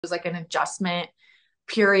was like an adjustment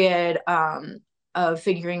period of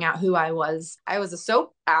figuring out who I was. I was a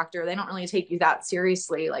soap actor. They don't really take you that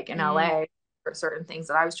seriously, like in Mm, LA for certain things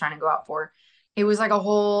that I was trying to go out for. It was like a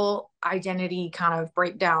whole identity kind of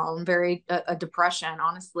breakdown, very a depression,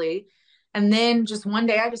 honestly. And then just one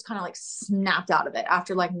day I just kind of like snapped out of it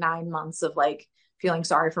after like 9 months of like feeling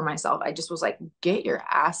sorry for myself. I just was like, get your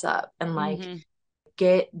ass up and like hmm.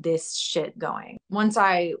 get this shit going. Once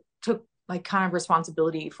I took like kind of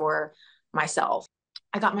responsibility for myself,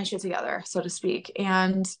 I got my shit together, so to speak,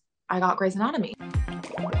 and I got Grey's Anatomy.